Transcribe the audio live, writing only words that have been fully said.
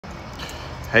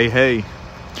Hey,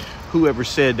 whoever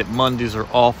said that Mondays are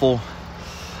awful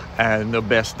and the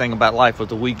best thing about life was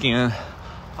the weekend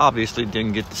obviously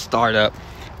didn't get to start up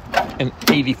an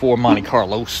 84 Monte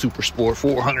Carlo Super Sport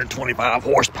 425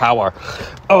 horsepower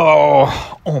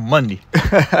on Monday.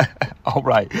 All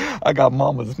right, I got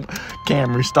Mama's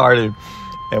Camry started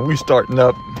and we starting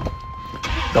up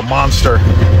the monster.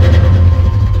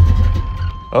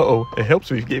 It helps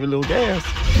when you give it a little gas.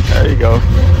 There you go.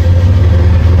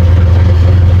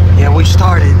 Yeah, we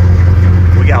started.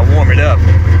 We got to warm it up.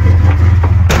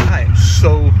 I am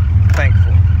so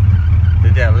thankful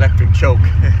that electric choke.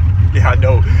 Yeah, I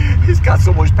know. It's got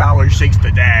so much power, it shakes the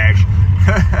dash.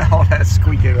 All that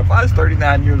squeaking. If I was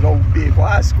 39 years old, big, well,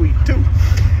 I'd squeak too.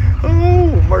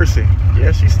 Oh, mercy.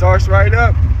 Yeah, she starts right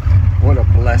up. What a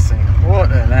blessing.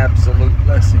 What an absolute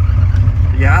blessing.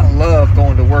 Yeah, I love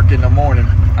going to work in the morning.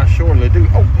 I surely do.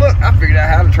 Oh, look, I figured out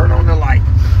how to turn on the light.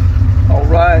 All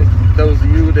right, those of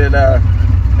you that,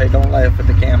 hey, don't laugh at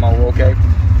the camo, okay?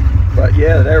 But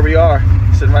yeah, there we are,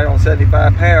 sitting right on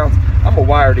 75 pounds. I'm gonna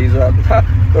wire these up.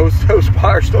 those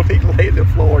wires don't need to lay in the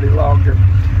floor any longer.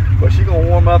 But she's gonna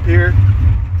warm up here,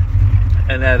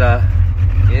 and that,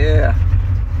 yeah,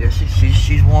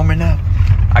 she's warming up.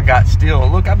 I got still,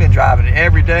 look, I've been driving it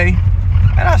every day,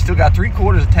 and I still got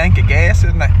 3/4 tank of gas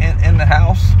in the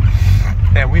house,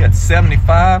 and we had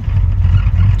 75,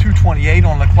 228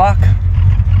 on the clock.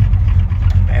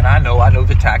 And I know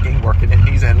the tack ain't working. It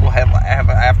needs we'll have an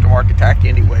aftermarket tack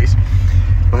anyways.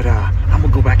 But I'm gonna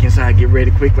go back inside and get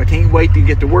ready quick. I can't wait to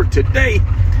get to work today.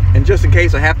 And just in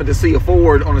case I happen to see a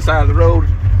Ford on the side of the road,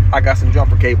 I got some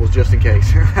jumper cables just in case.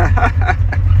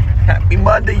 Happy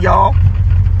Monday, y'all.